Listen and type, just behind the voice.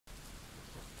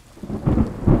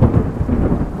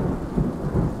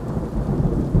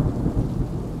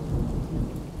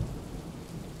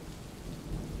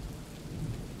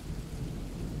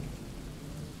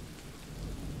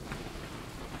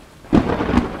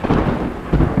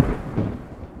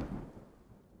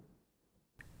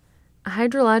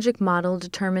hydrologic model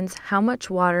determines how much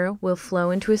water will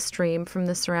flow into a stream from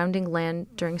the surrounding land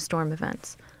during storm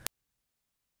events.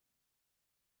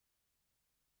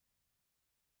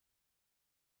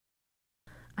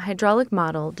 A hydraulic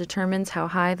model determines how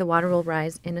high the water will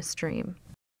rise in a stream.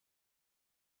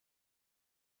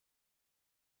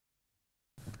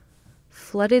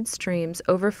 Flooded streams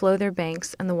overflow their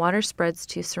banks and the water spreads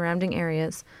to surrounding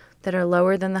areas that are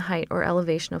lower than the height or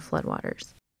elevation of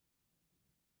floodwaters.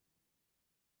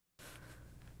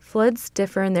 Floods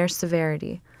differ in their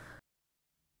severity.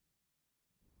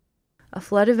 A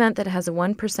flood event that has a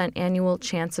 1% annual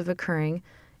chance of occurring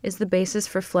is the basis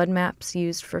for flood maps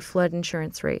used for flood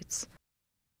insurance rates.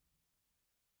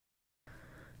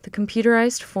 The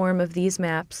computerized form of these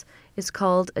maps is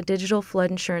called a digital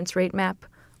flood insurance rate map,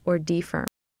 or DFIRM.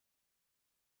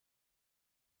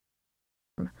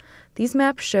 These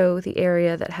maps show the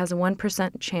area that has a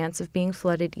 1% chance of being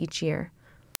flooded each year.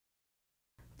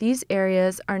 These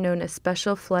areas are known as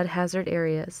special flood hazard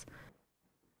areas.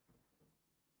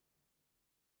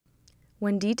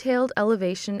 When detailed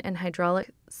elevation and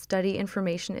hydraulic study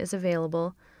information is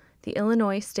available, the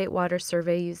Illinois State Water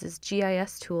Survey uses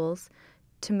GIS tools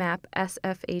to map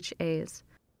SFHAs.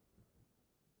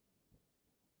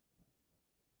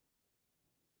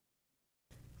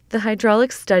 The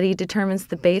hydraulic study determines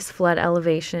the base flood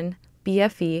elevation,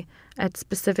 BFE, at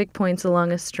specific points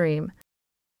along a stream.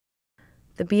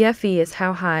 The BFE is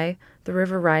how high the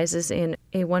river rises in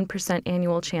a 1%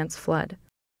 annual chance flood.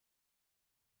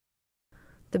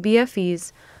 The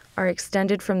BFEs are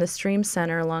extended from the stream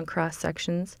center along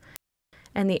cross-sections,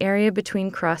 and the area between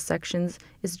cross-sections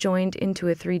is joined into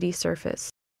a 3D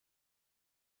surface.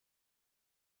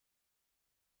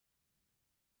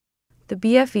 The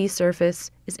BFE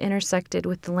surface is intersected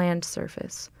with the land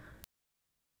surface.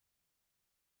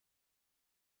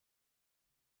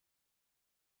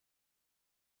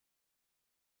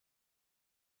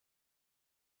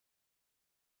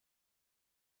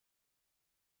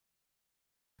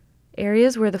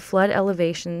 Areas where the flood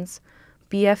elevations,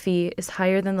 BFE, is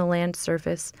higher than the land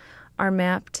surface are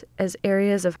mapped as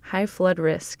areas of high flood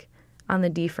risk on the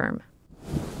DFIRM.